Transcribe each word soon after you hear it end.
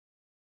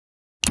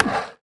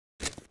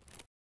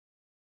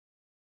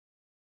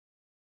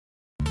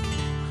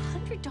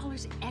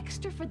$200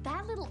 extra for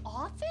that little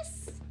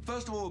office?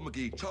 First of all,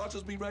 McGee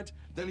charges me rent,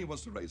 then he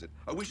wants to raise it.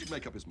 I wish he'd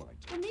make up his mind.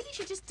 Well, maybe you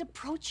should just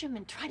approach him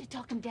and try to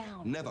talk him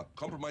down. Never.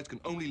 Compromise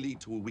can only lead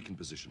to a weakened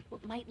position. Well,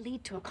 it might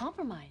lead to a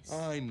compromise.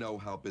 I know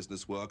how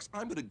business works.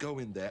 I'm going to go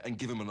in there and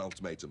give him an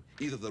ultimatum.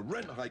 Either the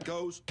rent hike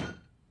goes,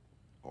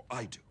 or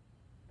I do.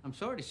 I'm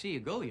sorry to see you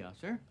go,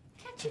 sir.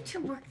 Can't you two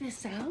work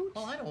this out?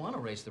 Well, I don't want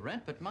to raise the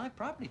rent, but my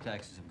property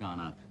taxes have gone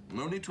up.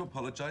 No need to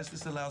apologize.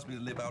 This allows me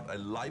to live out a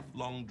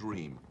lifelong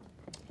dream.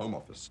 Home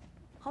office.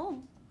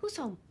 Home? Whose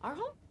home? Our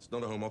home? It's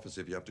not a home office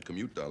if you have to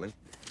commute, darling.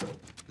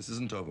 This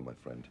isn't over, my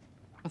friend.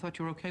 I thought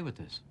you were okay with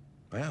this.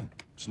 I am.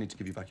 Just need to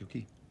give you back your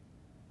key.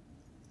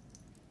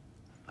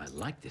 I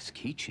like this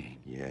keychain.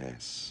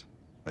 Yes.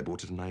 I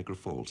bought it in Niagara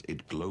Falls.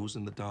 It glows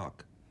in the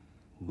dark.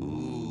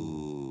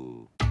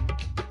 Ooh.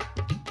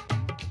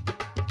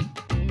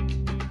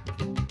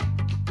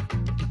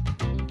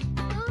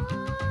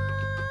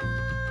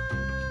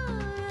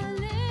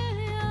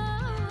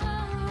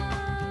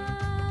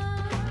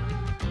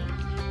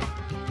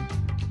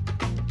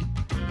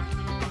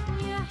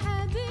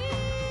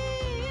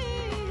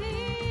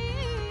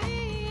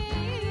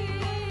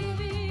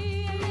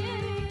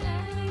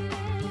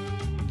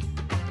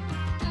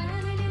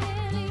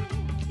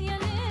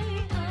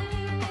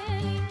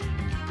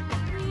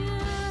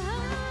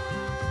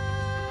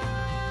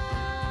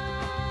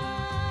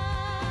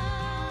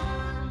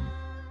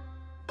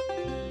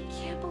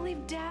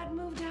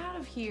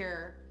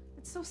 Here.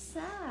 It's so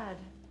sad.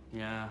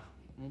 Yeah,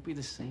 won't be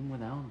the same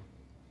without him.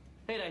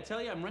 Hey, did I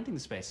tell you I'm renting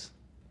the space?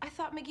 I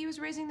thought McGee was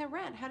raising the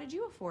rent. How did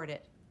you afford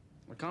it?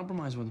 I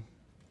compromised with him.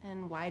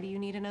 And why do you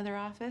need another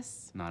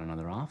office? Not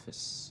another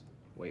office.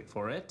 Wait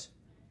for it.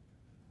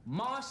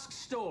 Mosque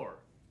store.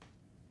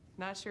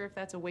 Not sure if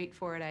that's a wait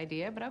for it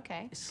idea, but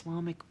okay.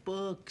 Islamic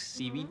books,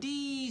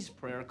 CVDs,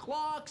 prayer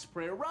clocks,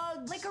 prayer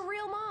rugs. Like a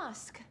real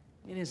mosque.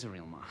 It is a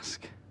real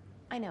mosque.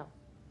 I know.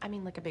 I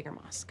mean like a bigger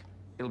mosque.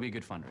 It'll be a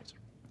good fundraiser.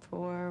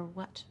 For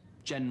what?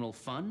 General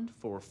fund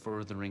for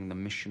furthering the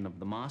mission of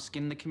the mosque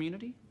in the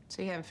community.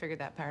 So you haven't figured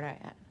that part out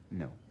yet?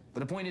 No.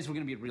 But the point is we're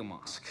gonna be a real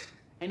mosque.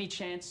 Any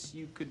chance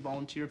you could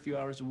volunteer a few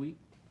hours a week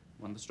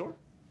on the store?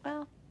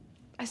 Well,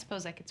 I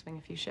suppose I could swing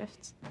a few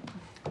shifts.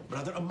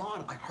 Brother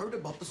Amar, I heard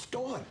about the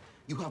store.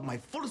 You have my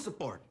full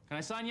support. Can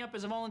I sign you up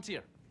as a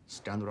volunteer?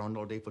 Stand around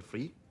all day for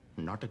free?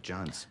 Not a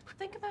chance.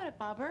 Think about it,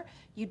 Bobber.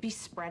 You'd be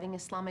spreading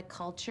Islamic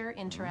culture,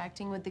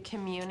 interacting with the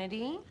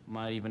community.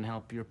 Might even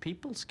help your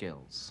people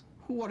skills.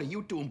 Who are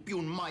you to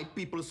impugn my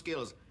people's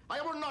skills? I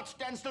will not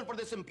stand still for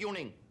this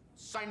impugning.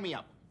 Sign me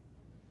up.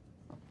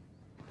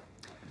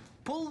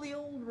 Pull the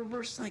old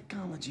reverse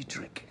psychology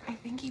trick. I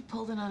think he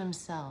pulled it on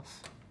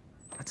himself.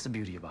 That's the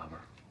beauty of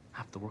Bobber.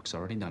 Half the work's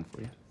already done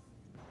for you.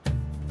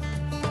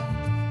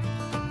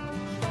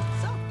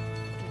 So,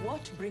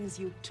 what brings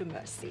you to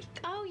Mercy?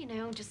 Oh, you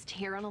know, just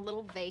here on a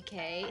little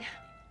vacay.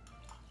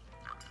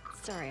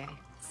 Sorry, I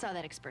saw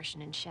that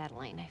expression in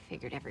Chatelaine. I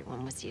figured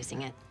everyone was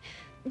using it.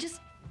 Just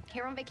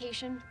here on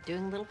vacation,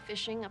 doing a little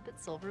fishing up at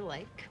Silver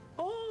Lake.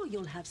 Oh,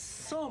 you'll have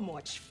so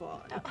much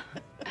fun.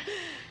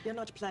 You're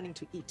not planning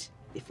to eat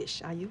the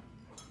fish, are you?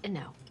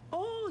 No.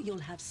 Oh, you'll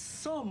have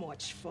so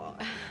much fun.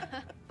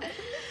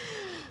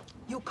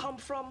 You come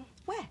from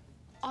where?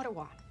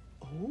 Ottawa.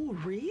 Oh,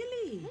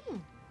 really?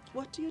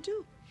 What do you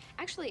do?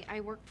 Actually,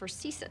 I work for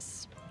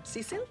CSIS.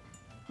 Cecil?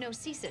 No,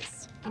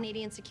 CSIS,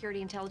 Canadian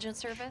Security Intelligence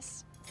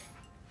Service.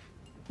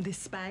 The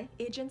spy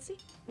agency?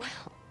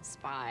 Well,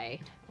 spy.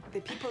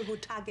 The people who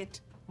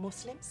target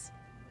Muslims?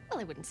 Well,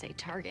 I wouldn't say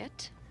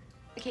target.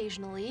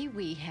 Occasionally,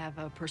 we have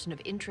a person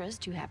of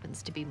interest who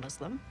happens to be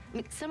Muslim. I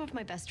mean, some of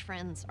my best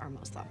friends are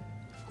Muslim.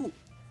 Who?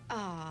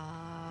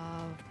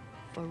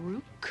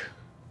 Farouk,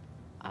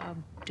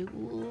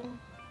 Abdul,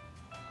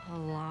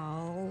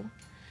 Halal.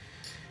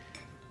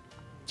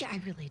 Yeah,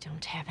 I really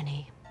don't have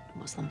any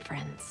Muslim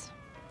friends.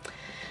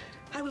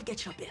 I will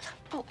get your bill.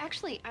 Oh,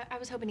 actually, I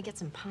was hoping to get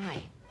some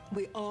pie.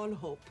 We all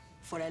hope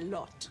for a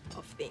lot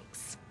of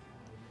things.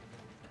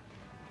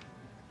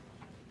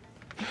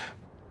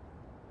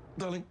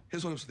 Darling,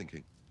 here's what I was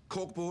thinking.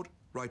 Corkboard,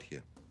 right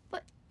here.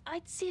 But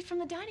I'd see it from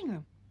the dining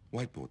room.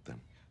 Whiteboard,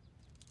 then.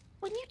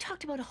 When you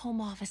talked about a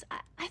home office,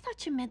 I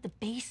thought you meant the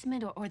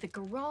basement or the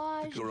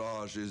garage. The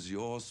garage is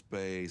your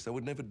space. I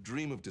would never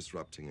dream of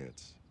disrupting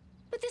it.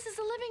 But this is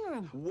the living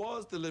room.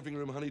 Was the living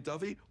room, honey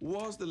Dovey.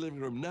 Was the living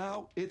room.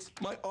 Now it's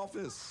my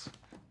office.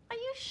 Are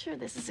you sure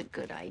this is a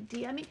good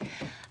idea? I mean,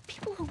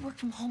 people who work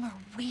from home are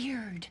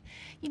weird.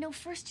 You know,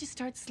 first you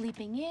start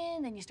sleeping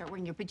in, then you start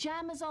wearing your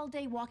pajamas all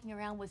day, walking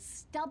around with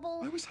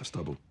stubble. I always have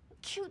stubble.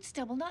 Cute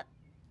stubble, not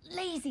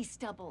lazy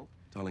stubble.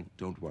 Darling,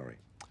 don't worry.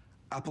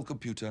 Apple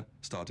Computer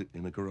started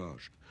in a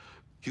garage.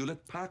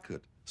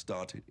 Hewlett-Packard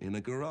started in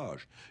a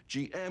garage.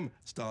 GM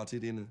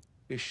started in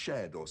a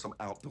shed or some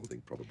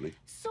outbuilding, probably.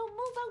 So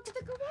move out to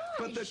the garage.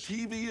 But the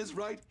TV is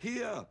right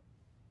here.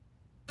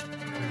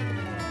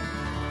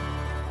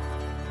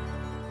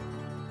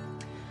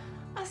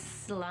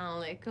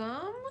 Assalamu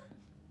alaikum.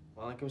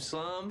 Walaikum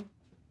salam.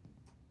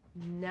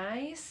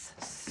 Nice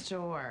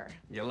store.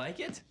 You like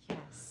it?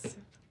 Yes.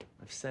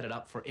 My I've set it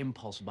up for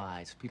impulse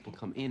buys. People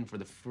come in for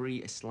the free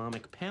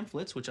Islamic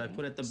pamphlets, which I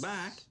put at the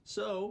back.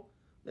 So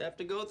they have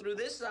to go through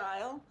this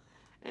aisle,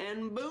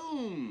 and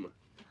boom,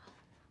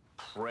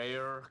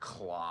 prayer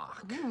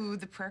clock. Ooh,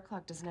 the prayer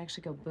clock doesn't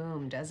actually go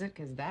boom, does it?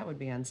 Because that would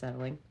be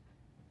unsettling.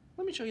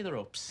 Let me show you the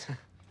ropes.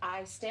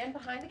 I stand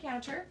behind the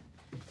counter.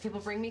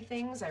 People bring me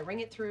things, I ring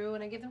it through,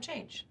 and I give them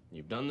change.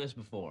 You've done this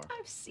before.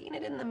 I've seen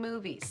it in the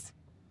movies.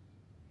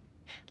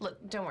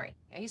 Look, don't worry.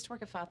 I used to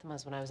work at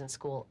Fatima's when I was in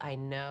school. I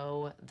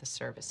know the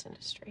service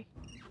industry.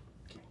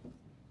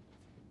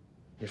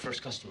 Your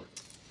first customer.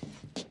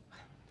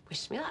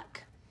 Wish me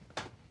luck.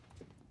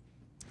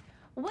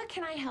 What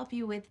can I help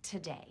you with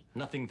today?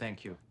 Nothing,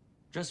 thank you.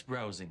 Just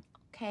browsing.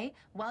 Okay,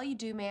 while you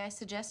do, may I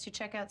suggest you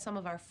check out some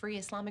of our free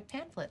Islamic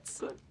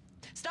pamphlets? Good.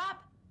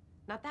 Stop!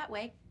 Not that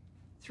way.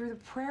 Through the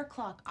prayer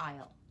clock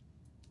aisle.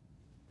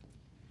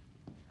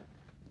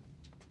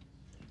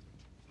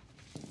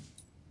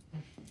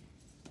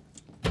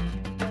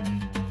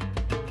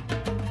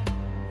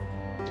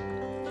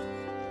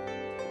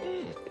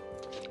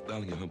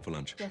 Darling, you're home for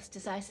lunch. Just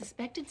as I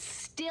suspected,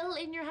 still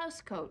in your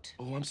house coat.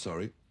 Oh, I'm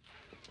sorry.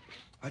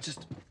 I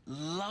just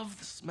love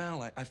the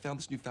smell. I found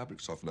this new fabric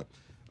softener.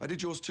 I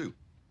did yours too.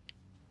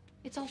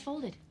 It's all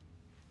folded.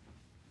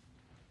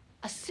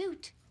 A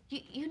suit?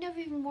 You never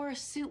even wore a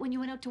suit when you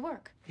went out to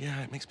work.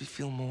 Yeah, it makes me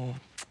feel more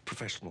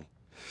professional.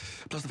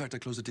 Plus the fact I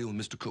closed a deal with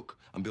Mr. Cook.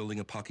 I'm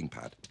building a parking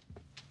pad.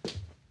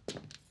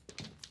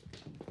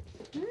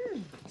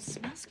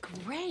 Smells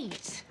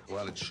great.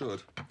 Well, it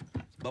should.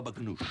 Baba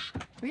ganoush.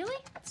 Really?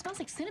 It smells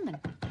like cinnamon.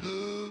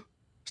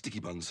 Sticky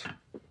buns.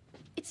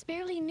 It's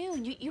barely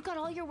noon. You got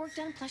all your work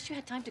done, plus you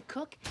had time to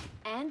cook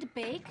and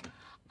bake.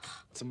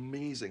 It's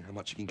amazing how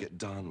much you can get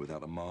done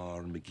without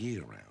Amar and McGee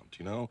around,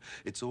 you know?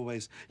 It's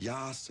always,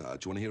 Yasser,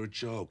 do you want to hear a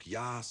joke?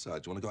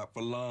 Yasser, do you want to go out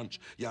for lunch?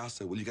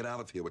 Yasser, will you get out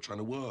of here? We're trying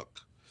to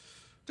work.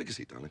 Take a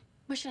seat, darling.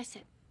 Where should I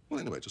sit? Well,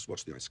 anyway, just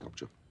watch the ice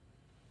sculpture.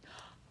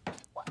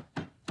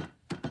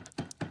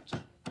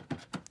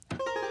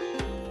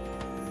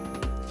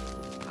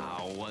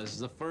 How was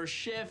the first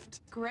shift?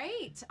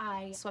 Great.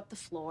 I swept the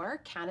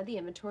floor, counted the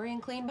inventory,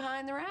 and cleaned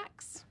behind the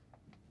racks.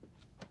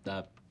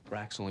 The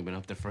rack's only been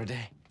up there for a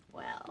day.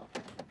 Well,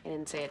 I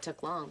didn't say it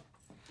took long.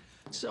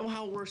 So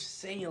how were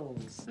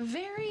sales?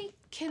 Very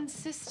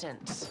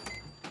consistent.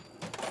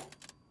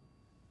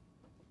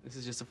 This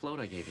is just a float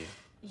I gave you.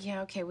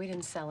 Yeah, okay, we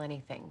didn't sell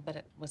anything, but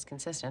it was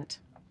consistent.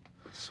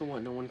 So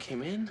what, no one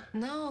came in?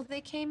 No,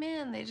 they came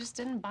in. They just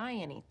didn't buy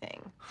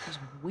anything. It was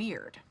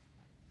weird.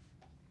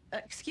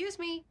 Excuse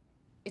me.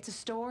 It's a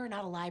store,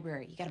 not a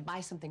library. You gotta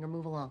buy something or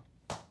move along.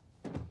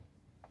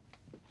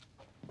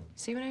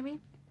 See what I mean?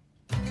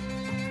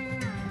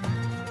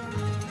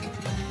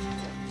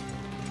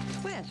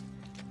 Well,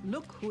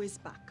 look who is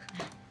back.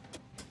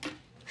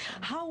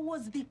 How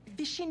was the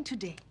fishing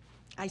today?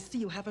 I see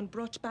you haven't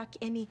brought back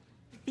any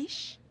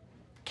fish.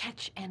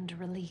 Catch and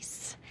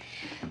release.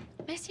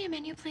 May I see a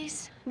menu,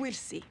 please? We'll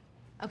see.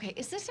 Okay,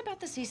 is this about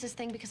the CSIS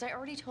thing? Because I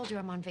already told you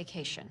I'm on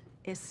vacation.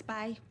 A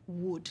spy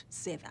would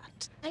say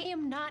that. I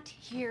am not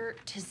here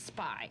to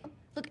spy.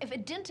 Look, if a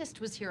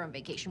dentist was here on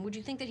vacation, would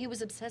you think that he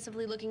was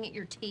obsessively looking at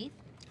your teeth?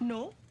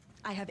 No,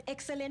 I have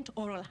excellent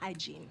oral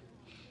hygiene.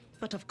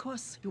 But of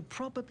course, you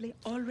probably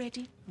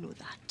already know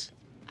that.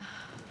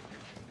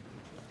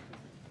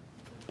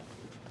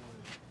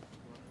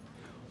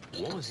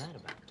 What was that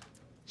about?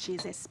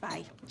 She's a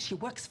spy. She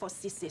works for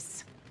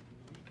CSIS.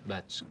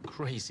 That's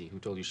crazy. Who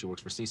told you she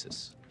works for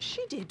CSIS?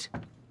 She did.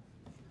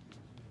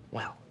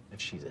 Well,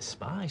 if she's a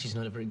spy, she's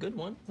not a very good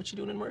one. What's she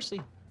doing in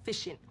Mercy?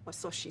 Fishing, or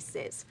so she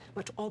says.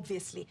 But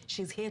obviously,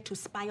 she's here to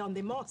spy on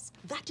the mosque.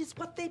 That is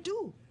what they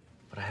do.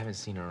 But I haven't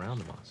seen her around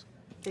the mosque.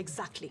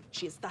 Exactly.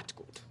 She is that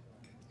good.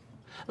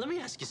 Let me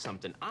ask you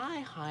something.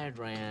 I hired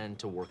Ryan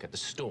to work at the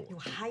store. You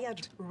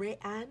hired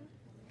Rayanne?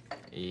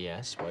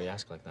 Yes, why you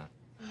ask like that?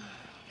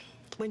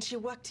 When she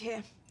worked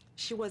here,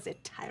 she was a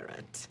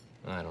tyrant.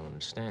 I don't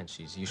understand.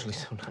 She's usually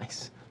so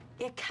nice.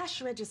 A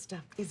cash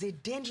register is a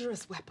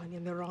dangerous weapon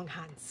in the wrong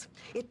hands.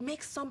 It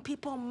makes some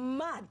people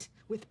mad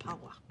with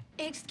power.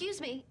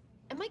 Excuse me,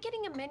 am I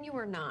getting a menu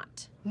or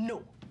not?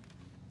 No.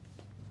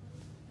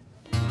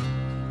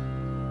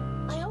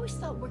 I always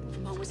thought working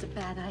from home was a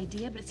bad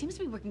idea, but it seems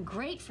to be working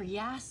great for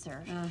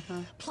Yasser.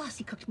 Plus,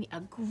 he cooked me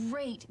a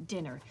great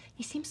dinner.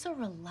 He seems so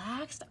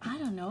relaxed. I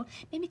don't know.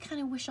 Made me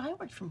kind of wish I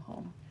worked from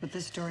home. With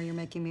this story, you're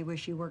making me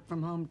wish you worked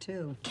from home,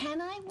 too.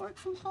 Can I work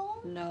from home?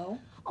 No,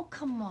 Oh,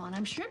 come on.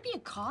 I'm sure it'd be a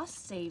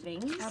cost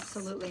savings.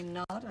 absolutely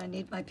not. I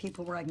need my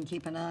people where I can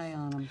keep an eye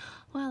on them.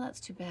 Well, that's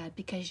too bad,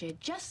 because you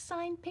just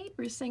signed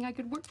papers saying I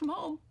could work from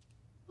home.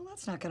 Well,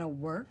 that's not going to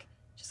work.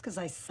 Just because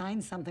I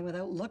signed something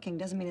without looking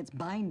doesn't mean it's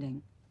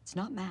binding. It's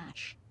not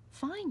MASH.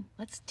 Fine.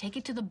 Let's take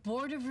it to the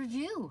Board of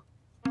Review.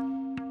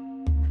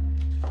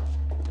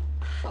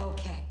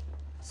 Okay.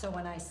 So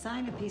when I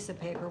sign a piece of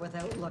paper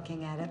without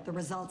looking at it, the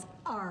results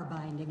are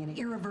binding and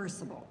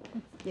irreversible.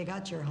 You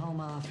got your home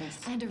office.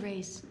 And a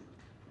raise.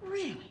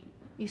 Really?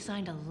 You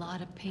signed a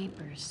lot of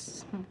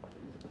papers.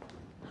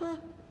 Huh?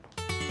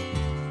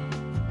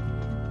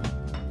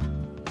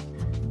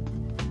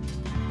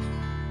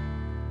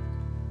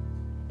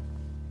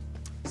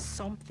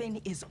 Something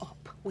is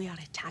up. We are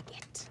a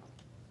target.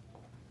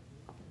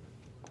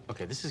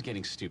 Okay, this is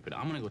getting stupid.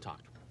 I'm gonna go talk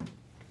to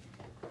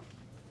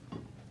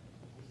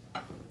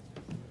her.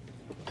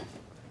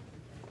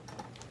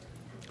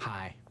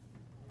 Hi,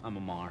 I'm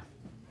Amar.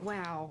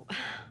 Wow,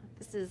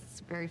 this is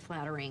very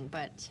flattering,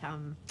 but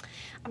I'm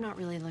not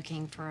really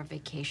looking for a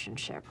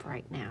vacationship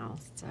right now,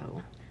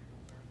 so...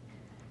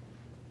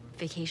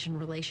 Vacation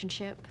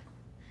relationship?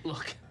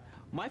 Look,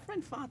 my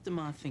friend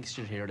Fatima thinks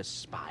you're here to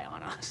spy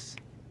on us.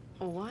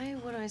 Why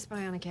would I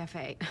spy on a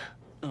cafe?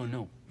 Oh,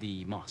 no,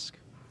 the mosque.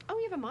 Oh,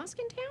 you have a mosque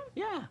in town?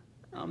 Yeah,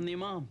 I'm the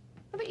imam.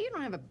 But you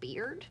don't have a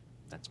beard.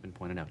 That's been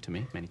pointed out to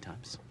me many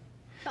times.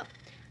 Well,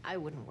 I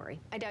wouldn't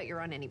worry. I doubt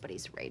you're on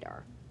anybody's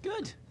radar.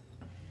 Good.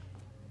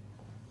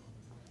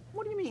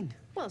 What do you mean?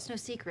 Well, it's no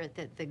secret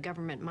that the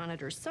government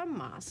monitors some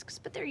mosques,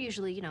 but they're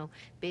usually, you know,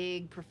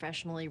 big,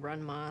 professionally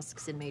run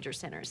mosques in major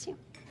centers. You know,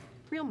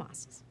 real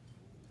mosques.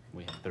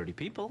 We have 30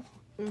 people.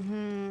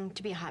 Mm-hmm.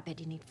 To be a hotbed,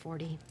 you need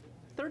 40.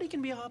 30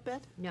 can be a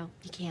hotbed. No,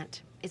 you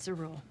can't. It's a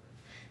rule.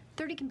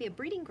 30 can be a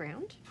breeding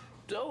ground.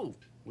 Oh,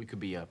 we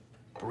could be a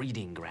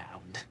breeding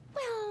ground.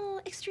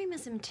 Well,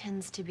 extremism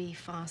tends to be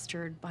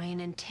fostered by an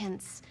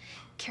intense,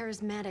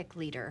 charismatic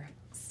leader.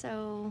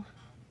 So,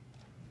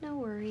 no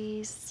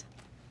worries.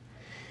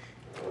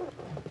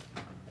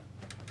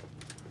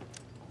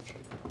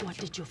 What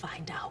did you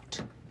find out?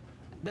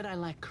 That I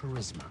lack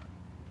charisma.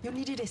 You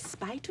needed a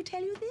spy to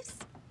tell you this?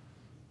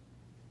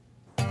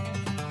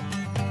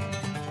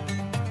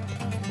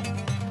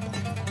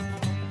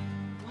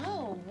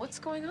 Whoa, what's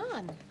going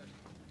on?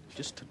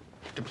 Just a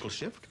typical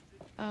shift.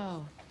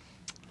 Oh,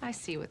 I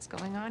see what's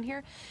going on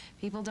here.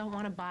 People don't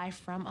want to buy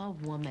from a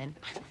woman.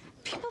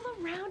 People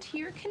around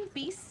here can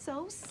be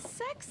so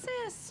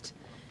sexist.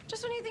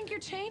 Just when you think you're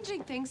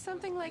changing things,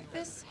 something like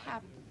this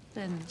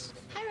happens.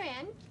 Hi,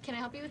 Ryan. Can I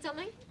help you with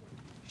something?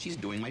 She's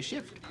doing my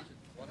shift.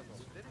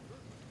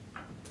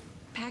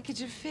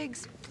 Package of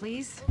figs,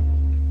 please.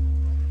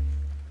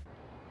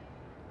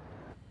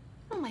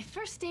 Oh, my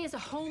first day as a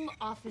home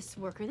office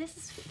worker. This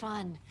is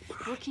fun.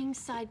 Working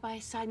side by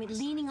side,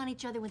 leaning on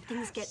each other when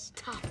things get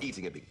tough.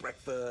 Eating a big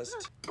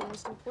breakfast.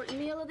 Most important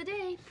meal of the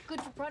day.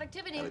 Good for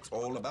productivity. And it's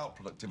all about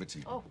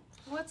productivity. Oh.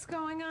 What's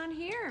going on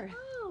here?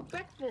 Oh,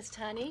 breakfast,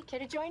 honey. Care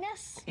to join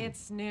us?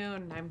 It's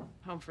noon. I'm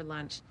home for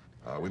lunch.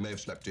 We may have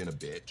slept in a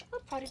bit.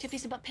 Well,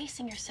 productivity's about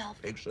pacing yourself.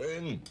 It's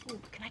in. Ooh,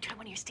 can I try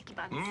one of your sticky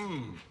buns?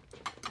 Mmm.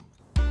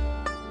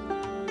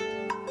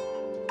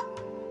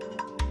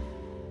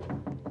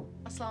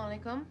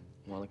 Assalamu alaikum.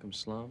 Walaikum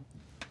salam.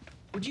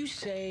 Would you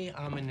say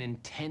I'm an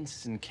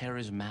intense and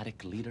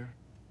charismatic leader?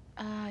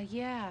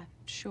 Yeah,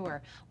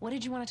 sure. What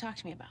did you want to talk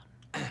to me about?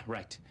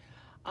 Right.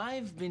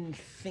 I've been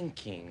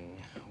thinking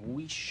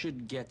we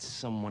should get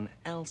someone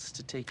else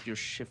to take your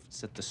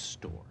shifts at the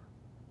store.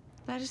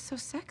 That is so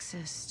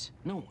sexist.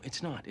 No,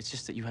 it's not. It's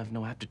just that you have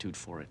no aptitude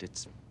for it.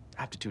 It's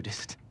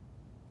aptitudeist.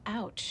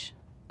 Ouch.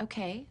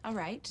 Okay, all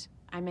right.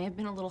 I may have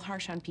been a little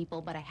harsh on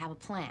people, but I have a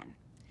plan.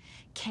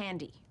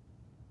 Candy.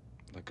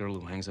 The girl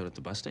who hangs out at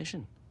the bus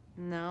station?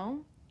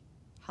 No.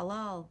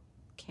 Halal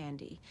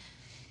candy.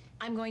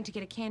 I'm going to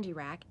get a candy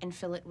rack and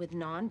fill it with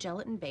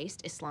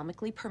non-gelatin-based,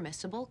 Islamically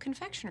permissible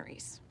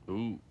confectionaries.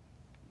 Ooh,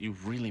 you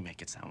really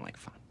make it sound like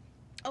fun.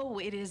 Oh,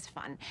 it is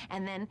fun.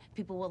 And then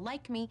people will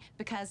like me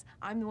because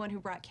I'm the one who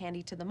brought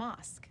candy to the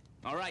mosque.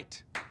 All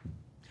right.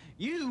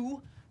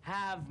 You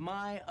have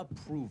my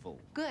approval.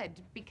 Good,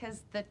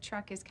 because the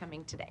truck is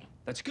coming today.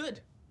 That's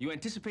good. You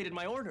anticipated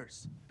my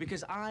orders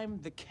because I'm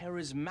the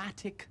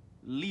charismatic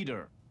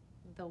leader.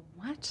 The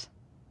what?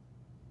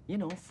 You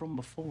know, from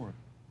before.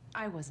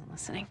 I wasn't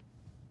listening.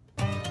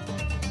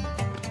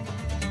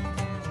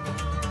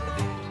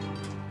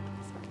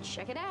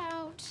 Check it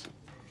out.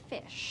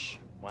 Fish.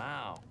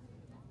 Wow.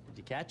 Did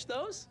you catch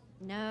those?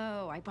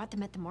 No, I bought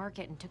them at the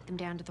market and took them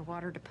down to the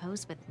water to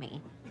pose with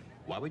me.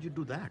 Why would you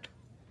do that?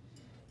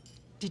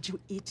 Did you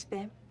eat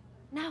them?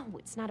 No,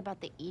 it's not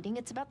about the eating,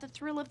 it's about the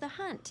thrill of the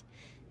hunt.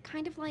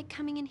 Kind of like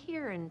coming in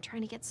here and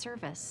trying to get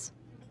service.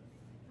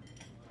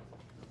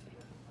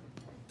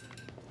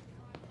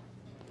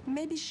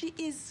 Maybe she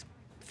is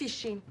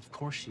fishing. Of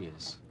course she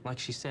is. Like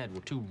she said,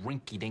 we're too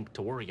rinky-dink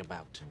to worry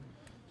about.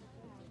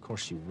 Of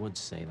course she would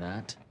say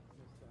that.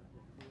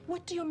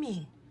 What do you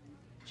mean?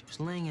 She was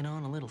laying it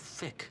on a little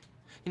thick.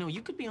 You know,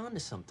 you could be onto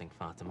something,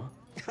 Fatima.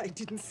 I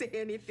didn't say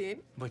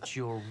anything. But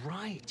you're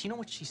right. You know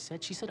what she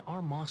said? She said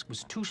our mosque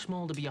was too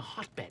small to be a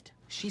hotbed.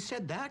 She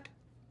said that?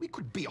 We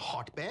could be a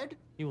hotbed.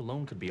 You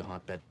alone could be a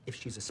hotbed. If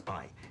she's a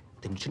spy,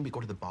 then shouldn't we go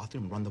to the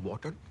bathroom and run the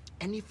water?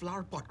 Any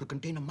flower pot could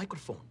contain a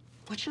microphone.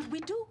 What should we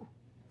do?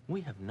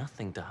 We have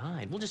nothing to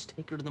hide. We'll just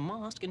take her to the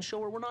mosque and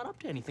show her we're not up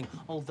to anything,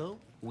 although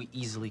we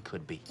easily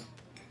could be.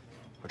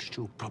 Her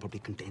shoe probably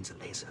contains a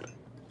laser.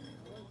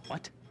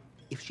 What?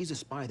 If she's a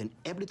spy, then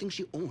everything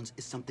she owns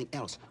is something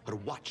else. Her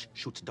watch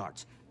shoots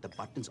darts. The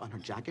buttons on her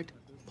jacket,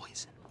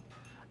 poison.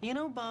 You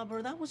know,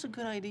 Bobber, that was a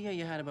good idea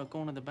you had about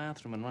going to the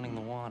bathroom and running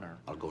the water.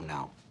 I'll go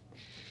now.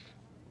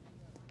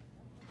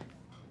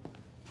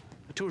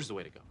 A tour's the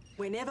way to go.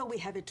 Whenever we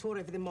have a tour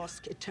of the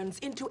mosque, it turns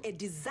into a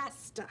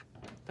disaster.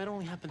 That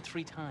only happened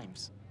 3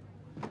 times.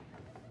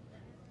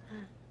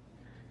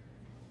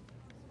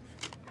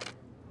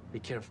 Be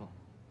careful.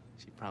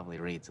 She probably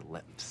reads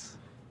lips.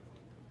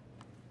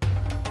 You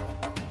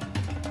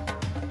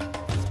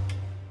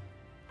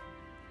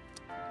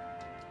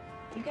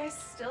guys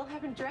still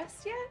haven't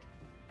dressed yet?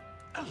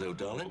 Hello,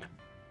 darling.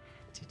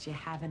 Did you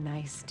have a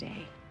nice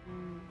day?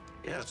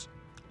 Yes,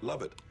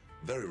 love it.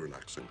 Very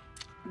relaxing.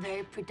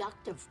 Very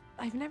productive.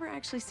 I've never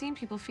actually seen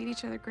people feed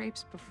each other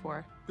grapes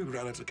before. We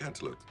ran into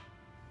cantaloupe.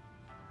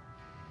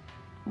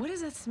 What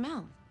does that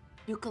smell?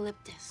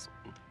 Eucalyptus.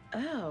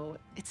 Oh,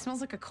 it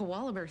smells like a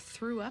koala bear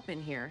threw up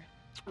in here.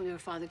 Oh, your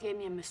father gave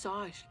me a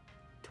massage.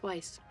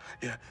 Twice.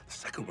 Yeah, the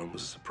second one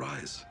was a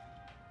surprise.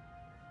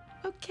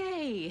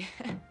 Okay.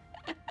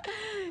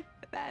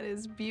 That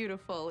is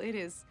beautiful. It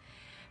is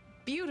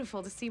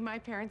beautiful to see my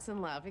parents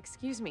in love.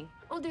 Excuse me.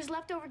 Oh, there's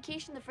leftover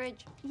quiche in the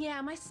fridge. Yeah,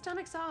 my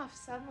stomach's off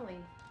suddenly.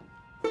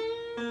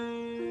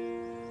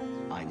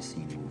 I've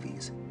seen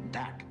movies.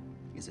 That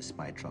is a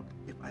spy truck,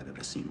 if I've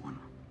ever seen one.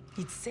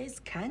 It says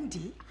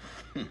candy.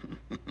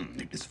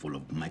 It is full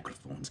of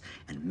microphones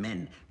and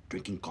men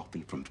drinking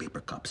coffee from paper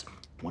cups.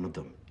 One of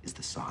them is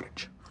the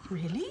Sarge.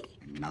 Really?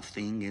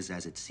 Nothing is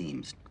as it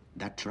seems.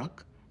 That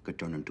truck could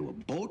turn into a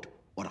boat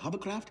or a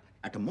hovercraft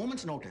at a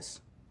moment's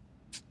notice.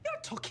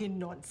 You're talking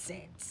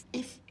nonsense.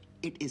 If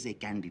it is a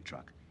candy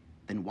truck,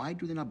 then why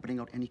do they not bring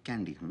out any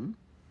candy,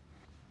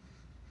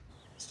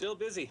 Still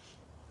busy.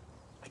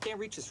 I can't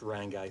reach this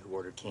Ryan guy who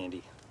ordered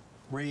candy.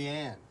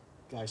 Ray-Ann.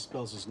 Guy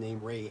spells his name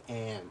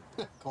Ray-Ann.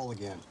 Call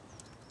again.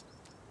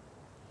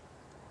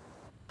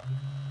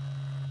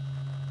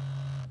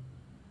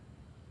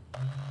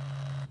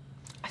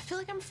 I feel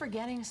like I'm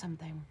forgetting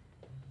something.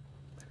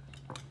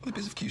 A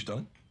piece of quiche,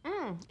 darling.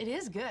 It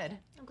is good.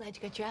 I'm glad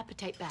you got your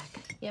appetite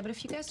back. Yeah, but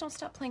if you guys don't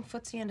stop playing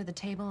footsie under the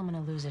table, I'm gonna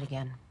lose it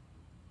again.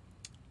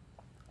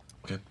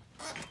 Okay.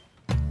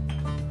 Okay,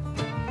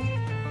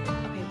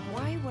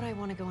 why would I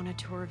want to go on a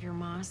tour of your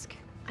mosque?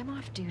 I'm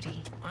off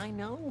duty. I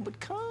know, but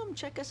come,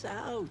 check us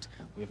out.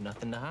 We have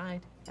nothing to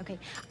hide. Okay,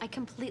 I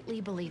completely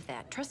believe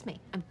that. Trust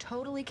me, I'm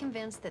totally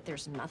convinced that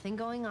there's nothing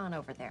going on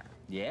over there.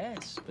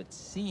 Yes, but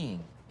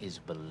seeing is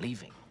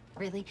believing.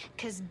 Really?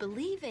 Because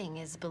believing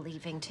is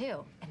believing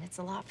too, and it's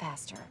a lot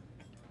faster.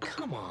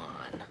 Come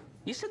on.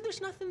 You said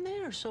there's nothing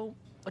there, so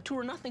a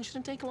tour of nothing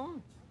shouldn't take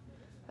long.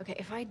 Okay,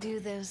 if I do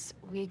this,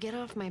 will you get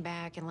off my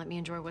back and let me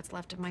enjoy what's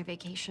left of my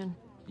vacation?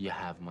 You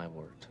have my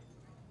word.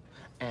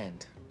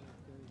 And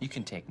you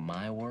can take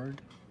my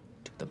word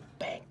to the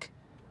bank.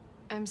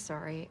 I'm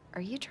sorry,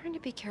 are you trying to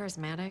be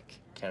charismatic?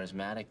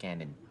 Charismatic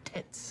and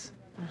intense.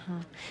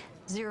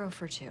 0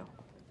 for 2.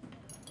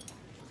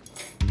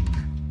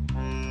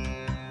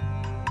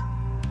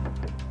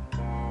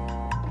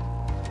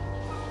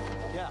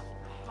 Yeah.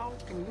 How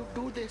can you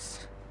do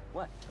this?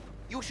 What?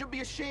 You should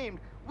be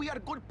ashamed. We are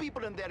good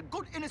people in there.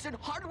 Good, innocent,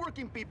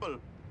 hardworking people.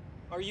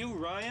 Are you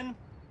Ryan?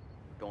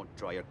 Don't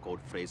try your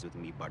code phrase with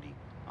me, buddy.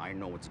 I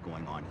know what's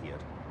going on here.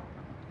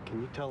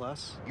 Can you tell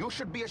us? You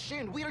should be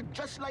ashamed. We are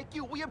just like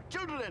you. We have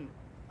children.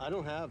 I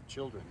don't have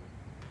children.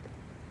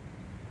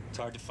 It's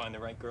hard to find the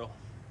right girl.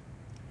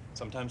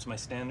 Sometimes my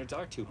standards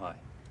are too high.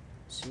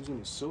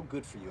 Susan is so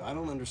good for you. I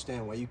don't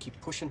understand why you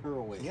keep pushing her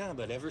away. Yeah,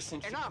 but ever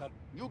since Enough! you cut...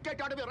 You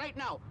get out of here right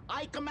now.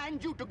 I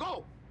command you to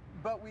go.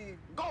 But we...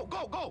 Go,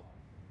 go, go!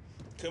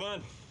 Come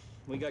on.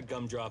 We got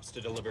gumdrops to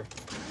deliver.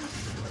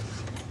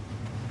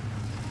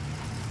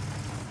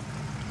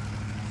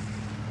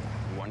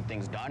 You want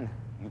things done?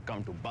 You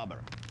come to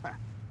Bubber.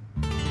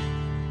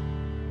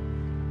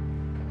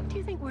 Do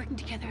you think working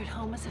together at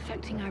home is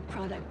affecting our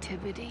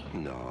productivity?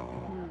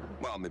 No.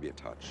 Well, maybe a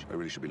touch. I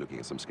really should be looking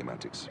at some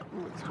schematics.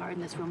 Well, it's hard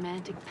in this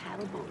romantic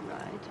paddleboat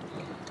ride.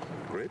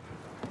 Grip?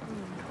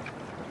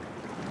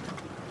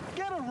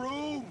 Get a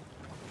room!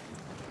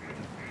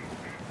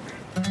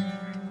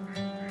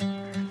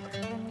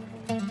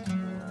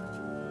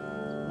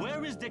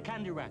 Where is the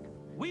candy rack?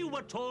 We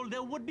were told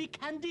there would be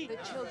candy. The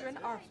children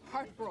are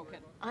heartbroken.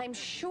 I'm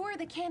sure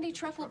the candy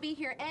truck will be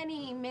here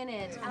any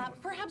minute.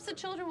 Perhaps the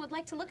children would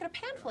like to look at a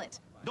pamphlet.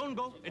 Don't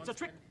go. It's a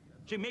trick.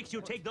 She makes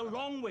you take the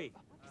long way.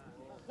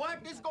 What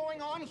is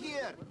going on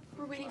here?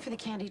 We're waiting for the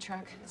candy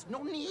truck. There's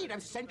no need.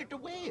 I've sent it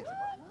away.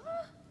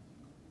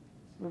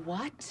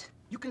 What?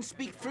 You can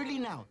speak freely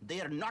now.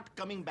 They are not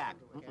coming back.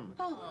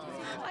 Oh,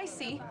 I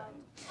see.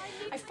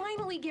 I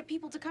finally get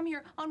people to come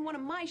here on one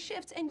of my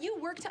shifts, and you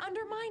work to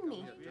undermine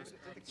me.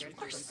 You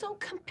are so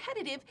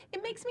competitive,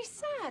 it makes me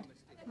sad.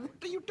 What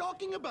are you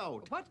talking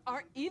about? What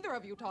are either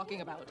of you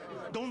talking about?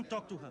 Don't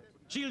talk to her.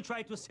 She'll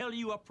try to sell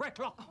you a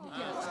pretlock.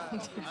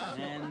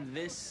 And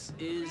this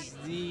is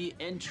the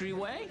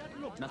entryway?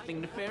 Nothing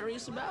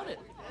nefarious about it.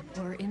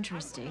 Or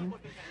interesting.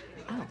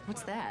 Oh,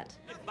 what's that?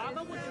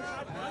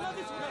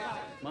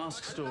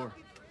 Mosque store.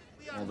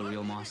 All the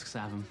real mosques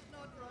have them.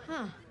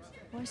 Huh.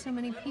 Why so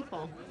many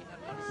people?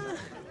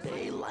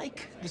 They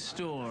like the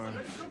store.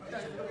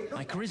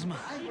 My charisma.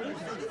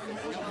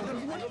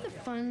 What do the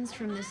funds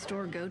from this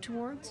store go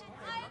towards?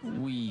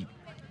 We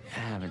I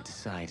haven't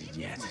decided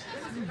yet.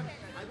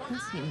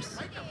 That seems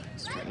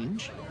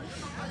strange.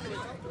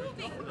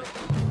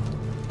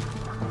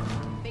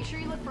 Make sure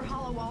you look for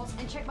hollow walls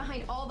and check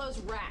behind all those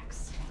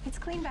racks. It's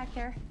clean back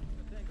there.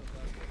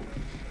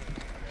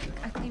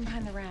 I cleaned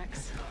behind the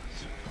racks.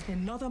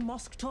 Another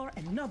mosque tour,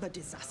 another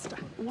disaster.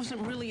 It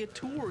wasn't really a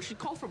tour. She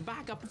called for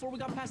backup before we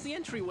got past the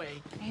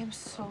entryway. I am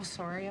so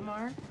sorry,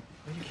 Amar.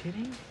 Are you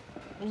kidding?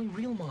 Only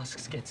real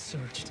mosques get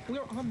searched.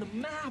 We're on the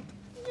map.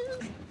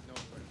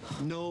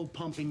 No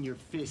pumping your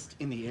fist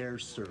in the air,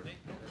 sir.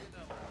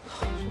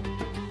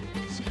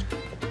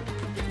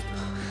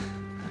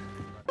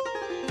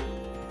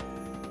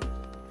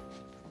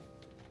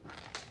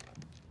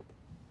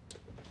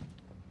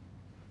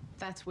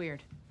 That's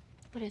weird.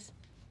 What is?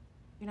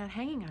 You're not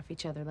hanging off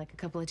each other like a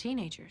couple of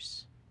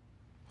teenagers.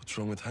 What's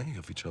wrong with hanging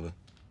off each other?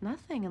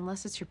 Nothing,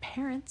 unless it's your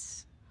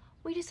parents.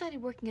 We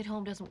decided working at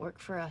home doesn't work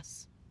for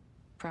us.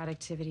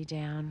 Productivity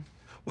down.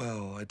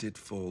 Well, I did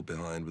fall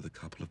behind with a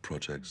couple of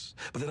projects,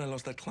 but then I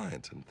lost that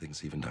client and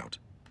things evened out.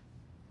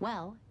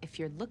 Well, if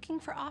you're looking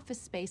for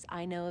office space,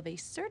 I know of a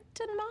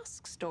certain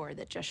mosque store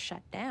that just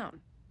shut down.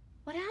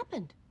 What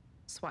happened?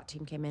 SWAT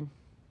team came in.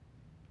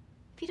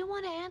 If you don't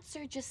want to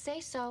answer, just say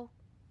so.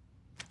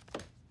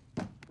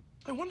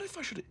 I wonder if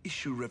I should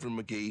issue Reverend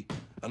McGee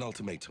an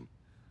ultimatum.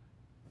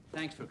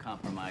 Thanks for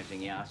compromising,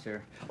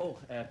 Yasser. Oh,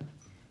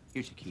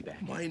 here's your key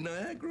back. My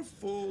Niagara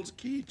Falls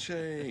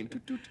keychain.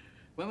 Toot, toot.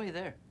 When were you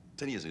there?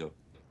 10 years ago.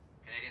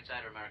 Canadian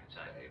side or American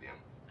side? Canadian.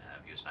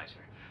 View's nicer.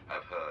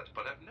 I've heard,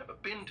 but I've never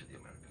been to the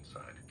American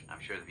side. I'm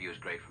sure the view is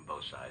great from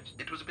both sides.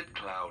 It was a bit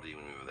cloudy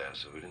when we were there,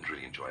 so we didn't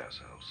really enjoy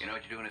ourselves. You know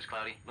what you're doing is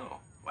cloudy? No.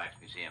 Wax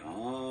Museum. Ooh.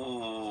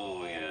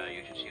 Oh, yeah,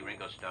 you should see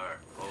Ringo Starr.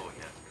 Oh,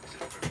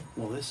 yeah.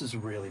 Well, this is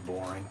really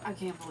boring. I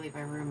can't believe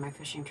I ruined my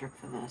fishing trip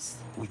for this.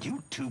 Will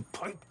you two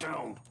pipe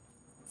down?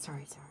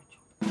 Sorry, Sarge.